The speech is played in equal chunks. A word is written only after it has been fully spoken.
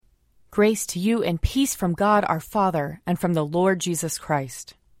Grace to you and peace from God our Father and from the Lord Jesus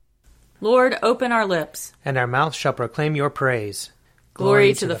Christ. Lord, open our lips, and our mouth shall proclaim your praise.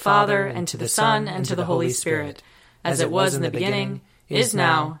 Glory to the Father, and to the Son, and to the Holy Spirit, as it was in the beginning, is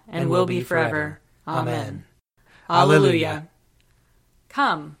now, and will be forever. Amen. Alleluia.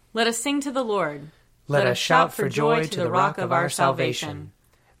 Come, let us sing to the Lord. Let us shout for joy to the rock of our salvation.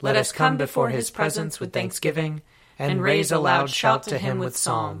 Let us come before his presence with thanksgiving, and raise a loud shout to him with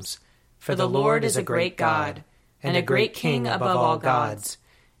psalms. For the Lord is a great God, and a great King above all gods.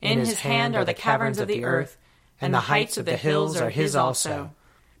 In his hand are the caverns of the earth, and the heights of the hills are his also.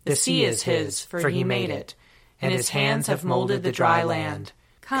 The sea is his, for he made it, and his hands have molded the dry land.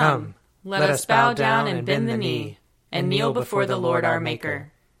 Come, let us bow down and bend the knee, and kneel before the Lord our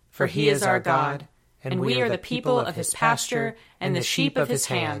Maker. For he is our God, and we are the people of his pasture and the sheep of his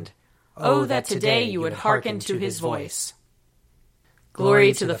hand. Oh, that today you would hearken to his voice.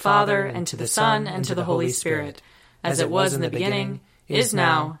 Glory to the Father, and to the Son, and to the Holy Spirit, as it was in the beginning, is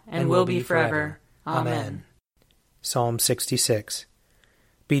now, and will be forever. Amen. Psalm 66.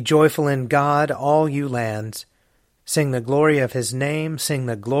 Be joyful in God, all you lands. Sing the glory of his name, sing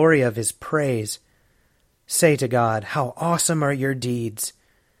the glory of his praise. Say to God, how awesome are your deeds!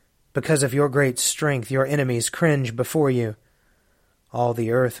 Because of your great strength, your enemies cringe before you. All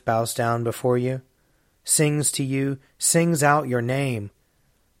the earth bows down before you, sings to you, sings out your name.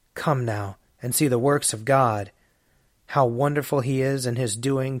 Come now and see the works of God, how wonderful he is in his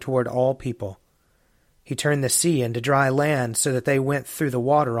doing toward all people. He turned the sea into dry land so that they went through the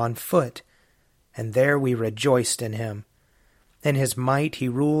water on foot, and there we rejoiced in him. In his might he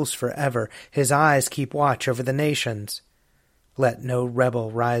rules forever. His eyes keep watch over the nations. Let no rebel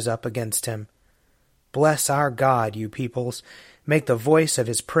rise up against him. Bless our God, you peoples. Make the voice of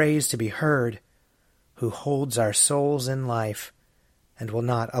his praise to be heard, who holds our souls in life and will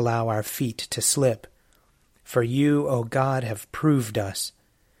not allow our feet to slip. For you, O God, have proved us.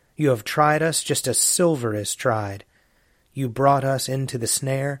 You have tried us just as silver is tried. You brought us into the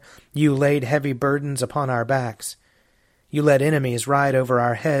snare. You laid heavy burdens upon our backs. You let enemies ride over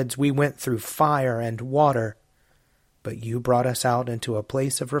our heads. We went through fire and water, but you brought us out into a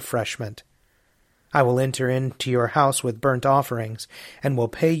place of refreshment. I will enter into your house with burnt offerings, and will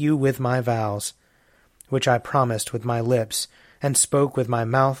pay you with my vows, which I promised with my lips, and spoke with my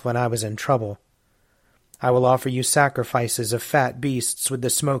mouth when I was in trouble. I will offer you sacrifices of fat beasts with the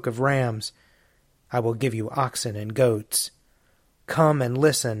smoke of rams. I will give you oxen and goats. Come and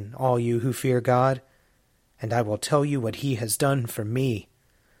listen, all you who fear God, and I will tell you what he has done for me.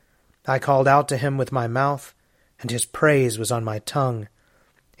 I called out to him with my mouth, and his praise was on my tongue.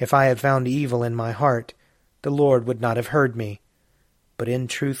 If I had found evil in my heart, the Lord would not have heard me. But in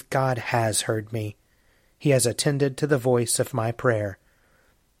truth God has heard me. He has attended to the voice of my prayer.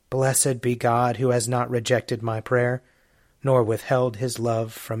 Blessed be God who has not rejected my prayer, nor withheld his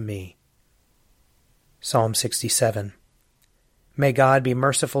love from me. Psalm 67. May God be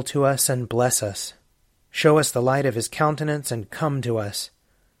merciful to us and bless us. Show us the light of his countenance and come to us.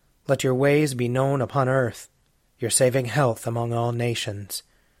 Let your ways be known upon earth, your saving health among all nations.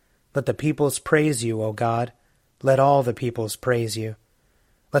 Let the peoples praise you, O God. Let all the peoples praise you.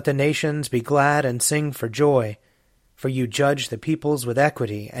 Let the nations be glad and sing for joy, for you judge the peoples with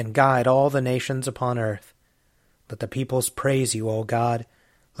equity and guide all the nations upon earth. Let the peoples praise you, O God.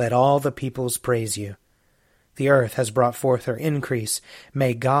 Let all the peoples praise you. The earth has brought forth her increase.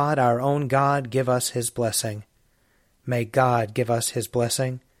 May God, our own God, give us his blessing. May God give us his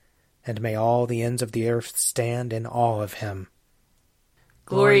blessing, and may all the ends of the earth stand in awe of him.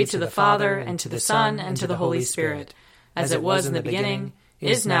 Glory to the Father, and to the Son, and to the Holy Spirit, as it was in the beginning,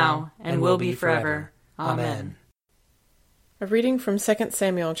 is now, and will be forever. Amen. A reading from 2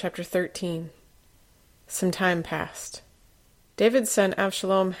 Samuel chapter 13. Some time passed. David's son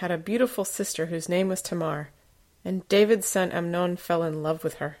Absalom had a beautiful sister whose name was Tamar, and David's son Amnon fell in love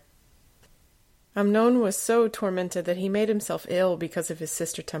with her. Amnon was so tormented that he made himself ill because of his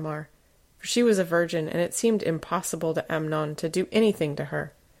sister Tamar, for she was a virgin, and it seemed impossible to Amnon to do anything to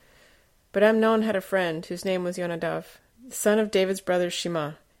her. But Amnon had a friend whose name was Yonadav, the son of David's brother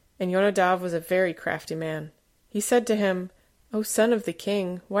Shimah, and Yonadav was a very crafty man. He said to him, "O son of the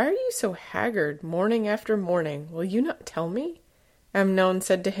king, why are you so haggard morning after morning? Will you not tell me?" Amnon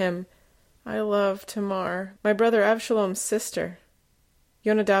said to him, "I love Tamar, my brother Absalom's sister."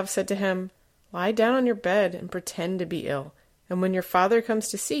 Yonadav said to him, "Lie down on your bed and pretend to be ill, and when your father comes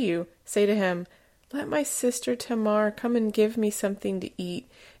to see you, say to him, 'Let my sister Tamar come and give me something to eat,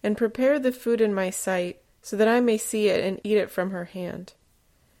 and prepare the food in my sight, so that I may see it and eat it from her hand.'"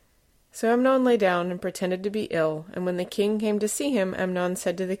 So Amnon lay down and pretended to be ill, and when the king came to see him, Amnon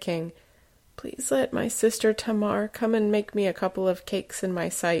said to the king, "Please let my sister Tamar come and make me a couple of cakes in my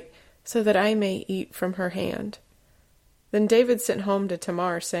sight, so that I may eat from her hand." Then David sent home to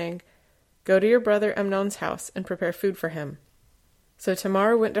Tamar, saying, "Go to your brother Amnon's house and prepare food for him." So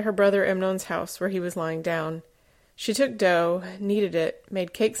Tamar went to her brother Amnon's house, where he was lying down. She took dough, kneaded it,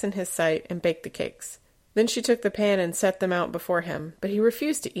 made cakes in his sight, and baked the cakes. Then she took the pan and set them out before him, but he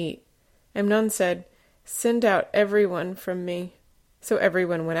refused to eat. Amnon said, "Send out everyone from me." So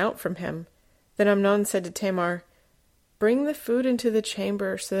everyone went out from him. Then Amnon said to Tamar, "Bring the food into the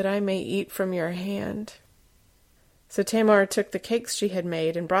chamber, so that I may eat from your hand." So Tamar took the cakes she had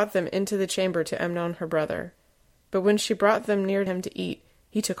made and brought them into the chamber to Amnon her brother. But when she brought them near him to eat,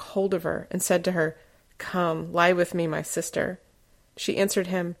 he took hold of her and said to her, "Come, lie with me, my sister." She answered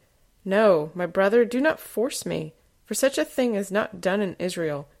him, "No, my brother, do not force me, for such a thing is not done in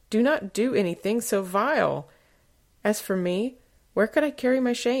Israel. Do not do anything so vile. As for me, where could I carry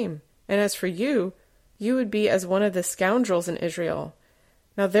my shame? And as for you, you would be as one of the scoundrels in Israel.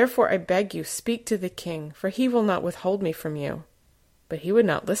 Now therefore I beg you, speak to the king, for he will not withhold me from you." But he would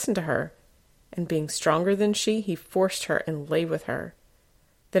not listen to her, and being stronger than she, he forced her and lay with her.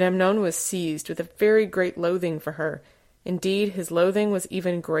 Then Amnon was seized with a very great loathing for her. Indeed, his loathing was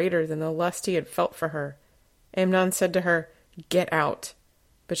even greater than the lust he had felt for her. Amnon said to her, "Get out."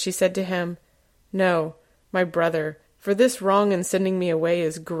 But she said to him, "No, my brother, for this wrong in sending me away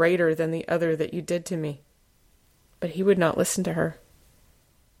is greater than the other that you did to me." But he would not listen to her.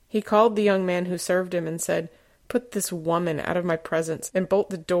 He called the young man who served him and said, "Put this woman out of my presence and bolt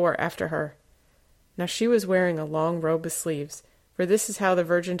the door after her." Now she was wearing a long robe with sleeves, for this is how the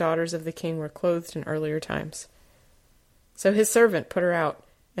virgin daughters of the king were clothed in earlier times. So his servant put her out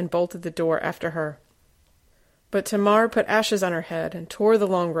and bolted the door after her. But Tamar put ashes on her head and tore the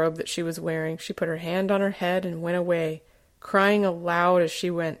long robe that she was wearing. She put her hand on her head and went away, crying aloud as she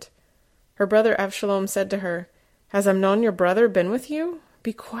went. Her brother Absalom said to her, "Has Amnon your brother been with you?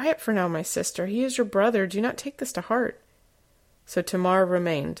 Be quiet for now, my sister. He is your brother. Do not take this to heart." So Tamar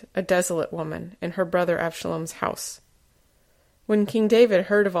remained, a desolate woman, in her brother Absalom's house. When King David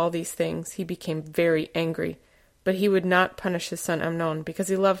heard of all these things, he became very angry, but he would not punish his son Amnon, because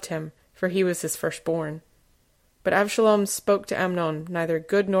he loved him, for he was his firstborn. But Absalom spoke to Amnon neither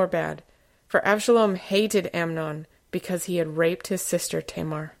good nor bad, for Absalom hated Amnon because he had raped his sister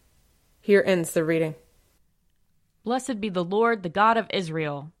Tamar. Here ends the reading. Blessed be the Lord, the God of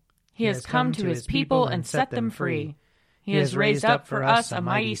Israel. He has come to his people and set them free. He has raised up for us a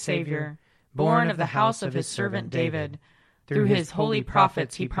mighty Savior, born of the house of his servant David. Through his holy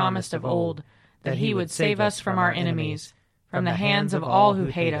prophets he promised of old that he would save us from our enemies, from the hands of all who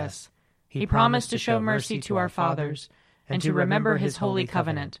hate us. He promised to show mercy to our fathers, and to remember his holy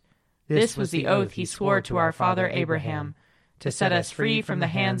covenant. This was the oath he swore to our father Abraham, to set us free from the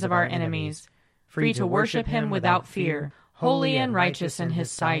hands of our enemies, free to worship him without fear, holy and righteous in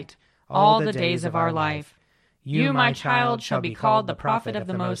his sight, all the days of our life. You, my child, shall be called the prophet of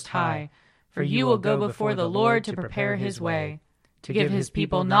the Most High, for you will go before the Lord to prepare his way, to give his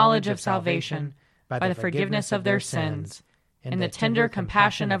people knowledge of salvation by the forgiveness of their sins. In the tender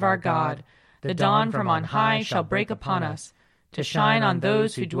compassion of our God, the dawn from on high shall break upon us, to shine on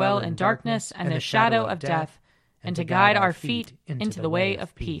those who dwell in darkness and the shadow of death, and to guide our feet into the way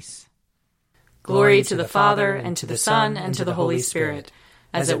of peace. Glory to the Father, and to the Son, and to the Holy Spirit,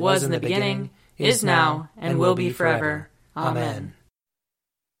 as it was in the beginning, is now, and will be forever. Amen.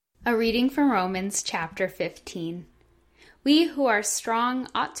 A reading from Romans chapter 15. We who are strong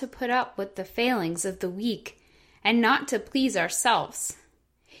ought to put up with the failings of the weak, and not to please ourselves.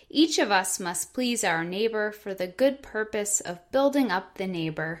 Each of us must please our neighbor for the good purpose of building up the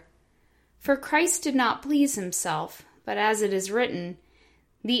neighbor. For Christ did not please himself, but as it is written,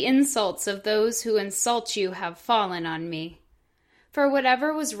 "The insults of those who insult you have fallen on me." For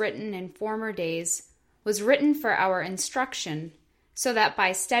whatever was written in former days was written for our instruction, so that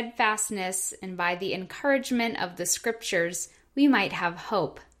by steadfastness and by the encouragement of the Scriptures we might have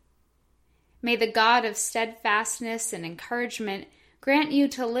hope. May the God of steadfastness and encouragement grant you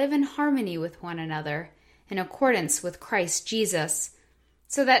to live in harmony with one another, in accordance with Christ Jesus,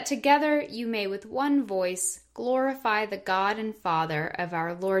 so that together you may with one voice glorify the God and Father of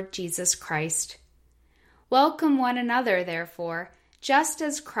our Lord Jesus Christ. Welcome one another, therefore, just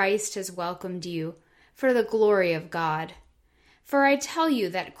as Christ has welcomed you, for the glory of God. For I tell you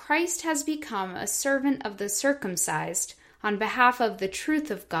that Christ has become a servant of the circumcised on behalf of the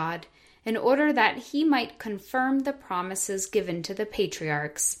truth of God, in order that he might confirm the promises given to the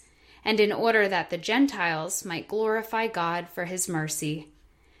patriarchs, and in order that the Gentiles might glorify God for his mercy.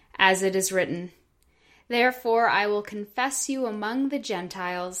 as it is written, "Therefore I will confess you among the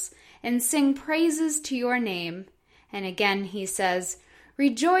Gentiles, and sing praises to your name." And again he says,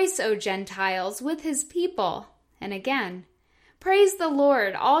 "Rejoice, O Gentiles, with his people." And again, "Praise the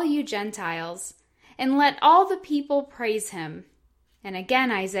Lord, all you Gentiles, and let all the people praise him." And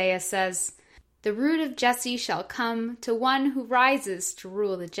again Isaiah says, "The root of Jesse shall come, to one who rises to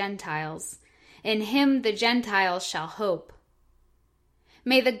rule the Gentiles. In him the Gentiles shall hope."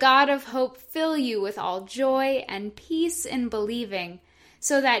 May the God of hope fill you with all joy and peace in believing,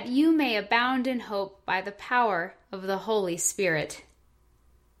 so that you may abound in hope by the power of the Holy Spirit.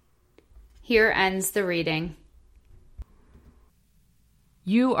 Here ends the reading.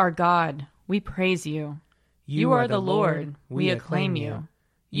 You are God, we praise you. You are the Lord, we acclaim you.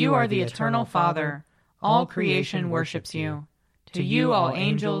 You are the eternal Father, all creation worships you. To you all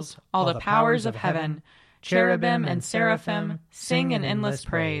angels, all the powers of heaven, cherubim and seraphim, sing in endless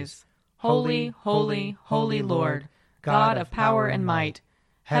praise. Holy, holy, holy Lord, God of power and might,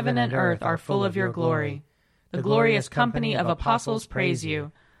 heaven and earth are full of your glory. The glorious company of apostles praise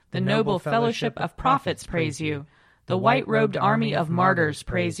you. The noble fellowship of prophets praise you. The white-robed army of martyrs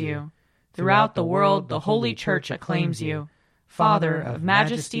praise you. Throughout the world the Holy Church acclaims you. Father of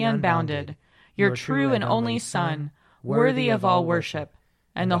majesty unbounded, your true and only Son, worthy of all worship,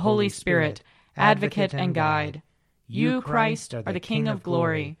 and the Holy Spirit, advocate and guide. You, Christ, are the King of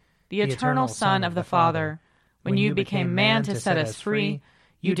glory, the eternal Son of the Father. When you became man to set us free,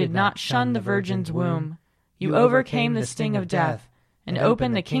 you did not shun the Virgin's womb. You overcame the sting of death and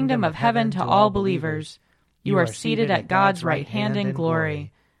opened the kingdom of heaven to all believers. You are seated at God's right hand in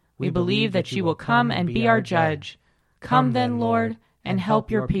glory. We believe that you will come and be our judge. Come then, Lord, and help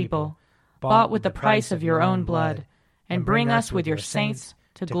your people, bought with the price of your own blood, and bring us with your saints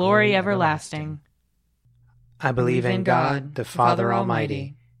to glory everlasting. I believe in God, the Father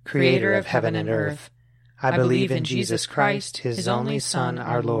Almighty, creator of heaven and earth. I believe in Jesus Christ, his only Son,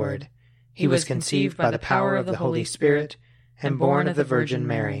 our Lord. He was conceived by the power of the Holy Spirit and born of the Virgin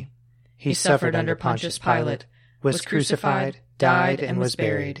Mary. He suffered under Pontius Pilate, was crucified, died, and was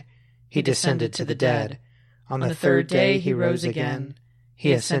buried. He descended to the dead. On the third day he rose again.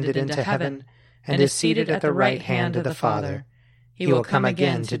 He ascended into heaven and is seated at the right hand of the Father. He will come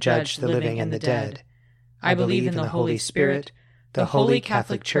again to judge the living and the dead. I believe in the Holy Spirit, the Holy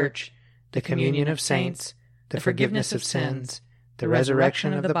Catholic Church, the communion of saints, the forgiveness of sins, the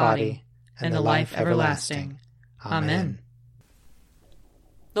resurrection of the body, and the life everlasting. Amen.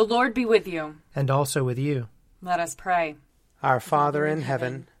 The Lord be with you. And also with you. Let us pray. Our Father in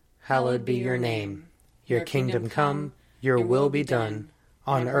heaven, hallowed be your name. Your kingdom come, your will be done,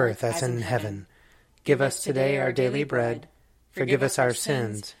 on earth as in heaven. Give us today our daily bread. Forgive us our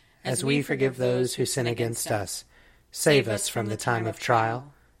sins, as we forgive those who sin against us. Save us from the time of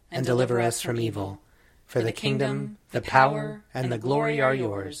trial, and deliver us from evil. For the kingdom, the power, and the glory are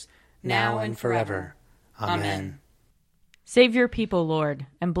yours, now and forever. Amen. Save your people, Lord,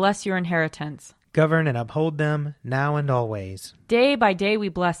 and bless your inheritance. Govern and uphold them, now and always. Day by day we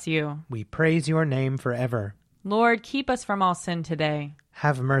bless you. We praise your name forever. Lord, keep us from all sin today.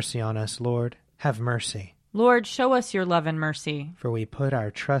 Have mercy on us, Lord. Have mercy. Lord, show us your love and mercy. For we put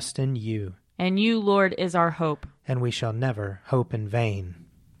our trust in you. And you, Lord, is our hope. And we shall never hope in vain.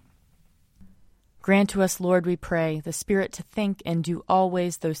 Grant to us, Lord, we pray, the Spirit to think and do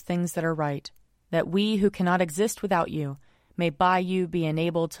always those things that are right, that we who cannot exist without you may by you be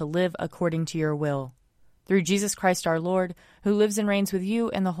enabled to live according to your will. Through Jesus Christ our Lord, who lives and reigns with you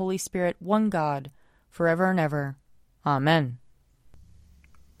and the Holy Spirit, one God, forever and ever. Amen.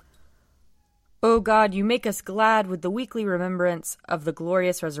 O God, you make us glad with the weekly remembrance of the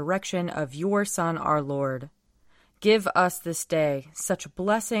glorious resurrection of your Son, our Lord. Give us this day such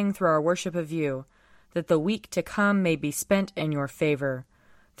blessing through our worship of you, that the week to come may be spent in your favor.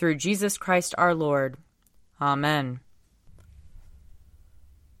 Through Jesus Christ our Lord. Amen.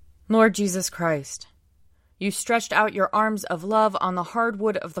 Lord Jesus Christ, you stretched out your arms of love on the hard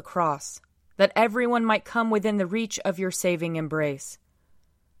wood of the cross, that everyone might come within the reach of your saving embrace.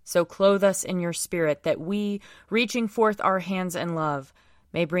 So clothe us in your Spirit, that we, reaching forth our hands in love,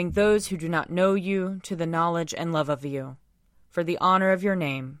 may bring those who do not know you to the knowledge and love of you. For the honor of your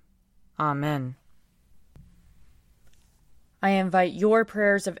name. Amen. I invite your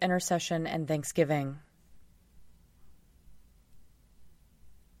prayers of intercession and thanksgiving.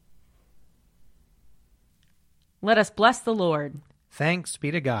 Let us bless the Lord. Thanks be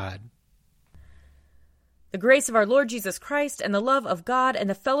to God. The grace of our Lord Jesus Christ and the love of God and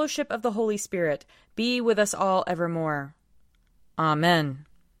the fellowship of the Holy Spirit be with us all evermore. Amen.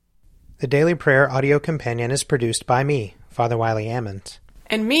 The Daily Prayer audio companion is produced by me, Father Wiley Ammons.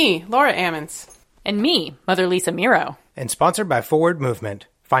 And me, Laura Ammons. And me, Mother Lisa Miro. And sponsored by Forward Movement.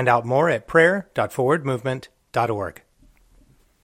 Find out more at prayer.forwardmovement.org.